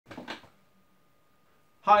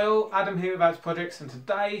Hi all, Adam here with AdsProjects, and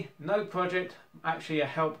today, no project, actually a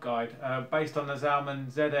help guide based on the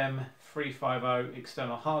Zalman ZM-VE350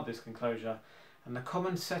 external hard disk enclosure and the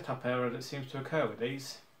common setup error that seems to occur with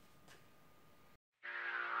these.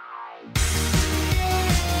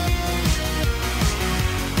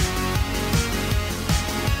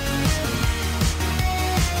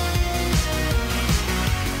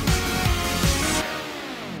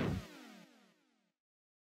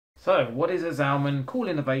 So, what is a Zalman Cool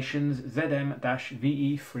Innovations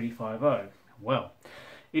ZM-VE350? Well,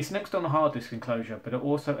 it's next on a hard disk enclosure, but it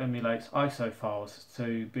also emulates ISO files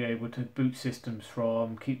to be able to boot systems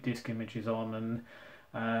from, keep disk images on, and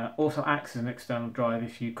also acts as an external drive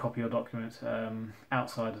if you copy your documents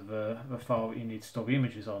outside of the file that you need to store the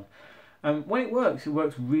images on. When it works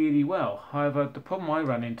really well. However, the problem I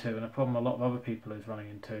run into, and the problem a lot of other people is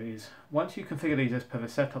running into, is once you configure these as per the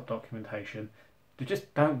setup documentation, they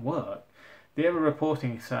just don't work. The error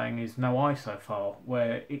reporting is saying is no ISO file,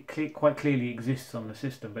 where it quite clearly exists on the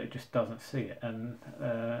system, but it just doesn't see it, and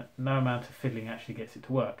no amount of fiddling actually gets it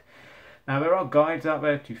to work. Now, there are guides out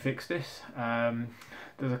there to fix this.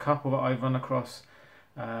 There's a couple that I've run across,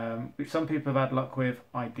 which some people have had luck with.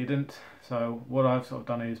 I didn't. So what I've sort of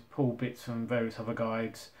done is pull bits from various other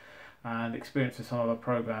guides and experience with some other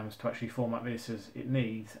programs to actually format this as it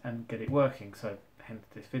needs and get it working. So hence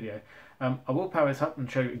this video. I will power this up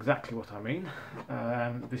and show you exactly what I mean.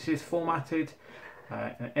 This is formatted in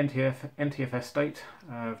an NTFS state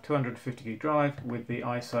of 250 gig drive with the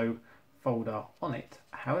ISO folder on it.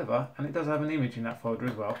 However, and it does have an image in that folder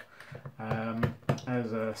as well,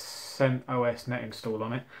 has a CentOS net install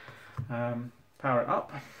on it. Power it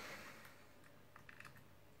up.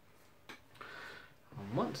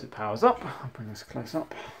 And once it powers up, I'll bring this close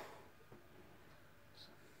up.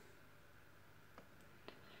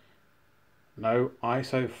 No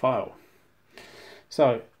ISO file.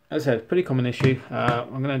 So, as I said, pretty common issue.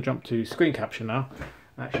 I'm going to jump to screen capture now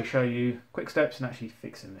and actually show you quick steps in actually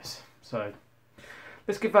fixing this. So,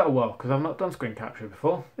 let's give that a whirl because I've not done screen capture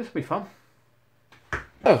before. This will be fun.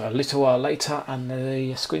 Oh, a little while later, and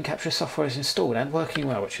the screen capture software is installed and working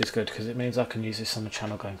well, which is good because it means I can use this on the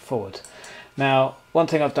channel going forward. Now, one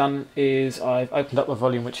thing I've done is I've opened up the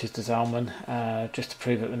volume, which is the Zalman, just to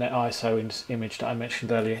prove that the net ISO image that I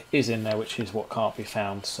mentioned earlier is in there, which is what can't be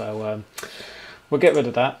found. So we'll get rid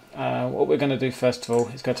of that. What we're going to do first of all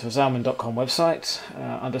is go to the Zalman.com website.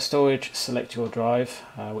 Under storage, select your drive,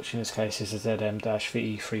 which in this case is a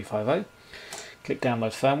ZM-VE350. Click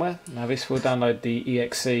download firmware. Now this will download the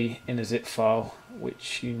exe in a zip file,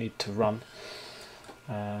 which you need to run.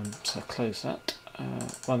 So close that.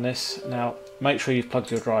 Run this. Now make sure you've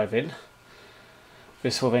plugged your drive in.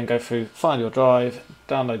 This will then go through, find your drive,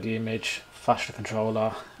 download the image, flash the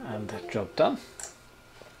controller, and job done.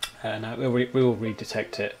 Now we will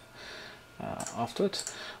redetect it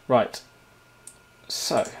afterwards. Right,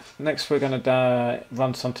 so next we're going to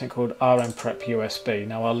run something called rmprep USB.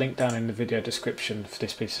 Now I'll link down in the video description for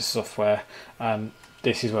this piece of software.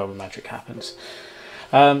 This is where the magic happens.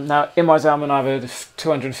 Now in my Zalman I have a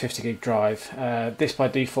 250 gig drive. This by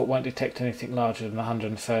default won't detect anything larger than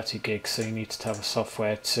 130 gigs, so you need to have a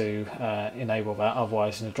software to enable that,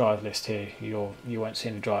 otherwise in the drive list here you won't see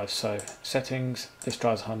any drives. So settings, this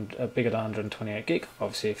drive's bigger than 128 gig.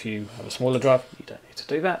 Obviously if you have a smaller drive you don't need to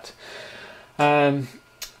do that.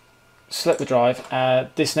 Select the drive.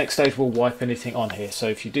 This next stage will wipe anything on here, so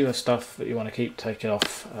if you do have stuff that you want to keep, take it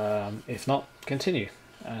off. If not, continue.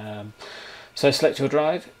 So select your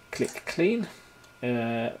drive, click clean,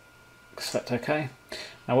 select OK.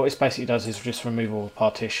 Now what this basically does is just remove all the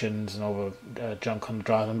partitions and all the junk on the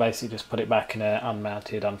drive and basically just put it back in an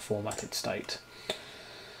unmounted, unformatted state.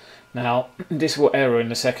 Now this will error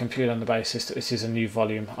in a second purely on the basis that this is a new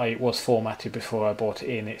volume. It was formatted before I brought it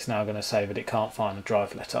in. It's now going to say that it can't find the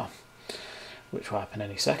drive letter, which will happen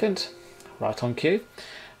any second. Right on cue.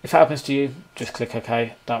 If it happens to you, just click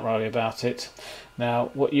OK, don't worry about it. Now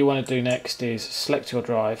what you want to do next is select your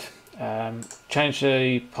drive, change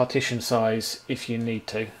the partition size if you need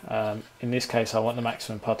to. In this case I want the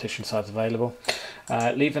maximum partition size available.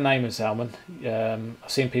 Leave the name of Zalman.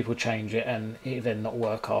 I've seen people change it and it then not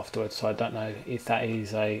work afterwards, so I don't know if that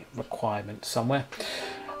is a requirement somewhere.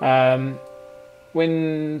 When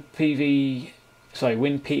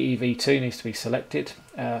PEV2 needs to be selected,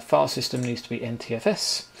 file system needs to be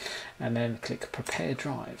NTFS, and then click prepare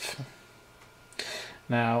drive.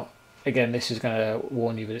 Now again, this is going to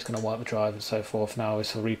warn you that it's going to wipe the drive and so forth. Now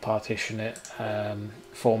this will repartition it,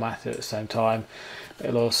 format it at the same time.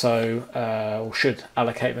 It'll also or should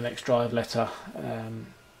allocate the next drive letter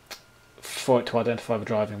for it to identify the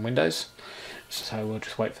drive in Windows. So we'll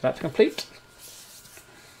just wait for that to complete.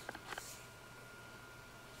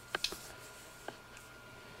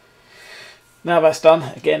 Now that's done,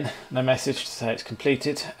 again, no message to say it's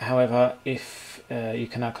completed. However, if you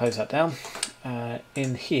can now close that down,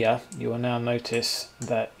 in here you will now notice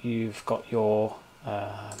that you've got your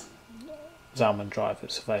Zalman drive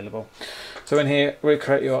that's available. So in here,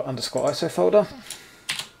 recreate your _ISO folder,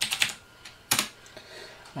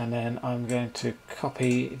 and then I'm going to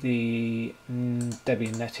copy the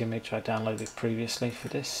Debian.NET image I downloaded previously for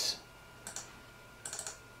this.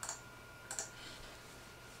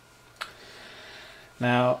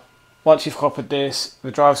 Now, once you've copied this, the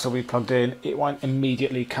drive will still be plugged in. It won't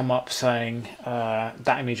immediately come up saying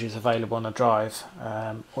that image is available on the drive.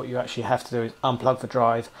 What you actually have to do is unplug the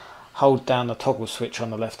drive, hold down the toggle switch on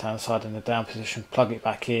the left hand side in the down position, plug it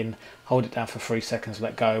back in, hold it down for 3 seconds,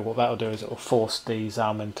 let go. What that will do is it will force the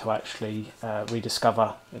Zalman to actually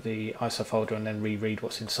rediscover the ISO folder and then reread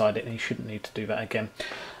what's inside it, and you shouldn't need to do that again.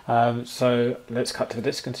 So let's cut to the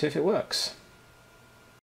disk and see if it works.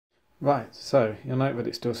 Right, so you'll note that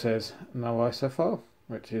it still says no ISO file,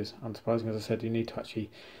 which is unsurprising. As I said, you need to actually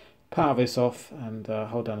power this off and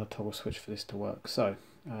hold down the toggle switch for this to work. So,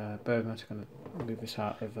 bear with me, I'm just going to move this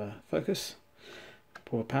out of focus,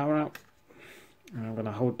 pull the power out, and I'm going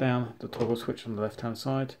to hold down the toggle switch on the left hand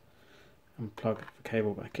side and plug the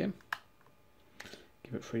cable back in.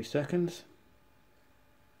 Give it 3 seconds,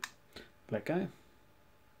 let go,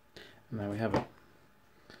 and there we have it.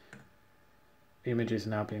 The image is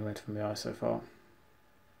now being read from the ISO file.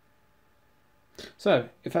 So,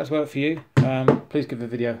 if that's worked for you, please give the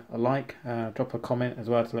video a like, drop a comment as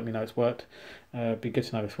well to let me know it's worked. It'd be good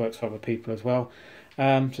to know if this works for other people as well.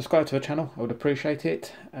 Subscribe to the channel, I would appreciate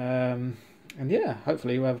it. And yeah,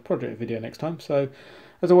 hopefully we'll have a project video next time. So,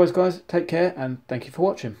 as always guys, take care and thank you for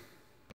watching.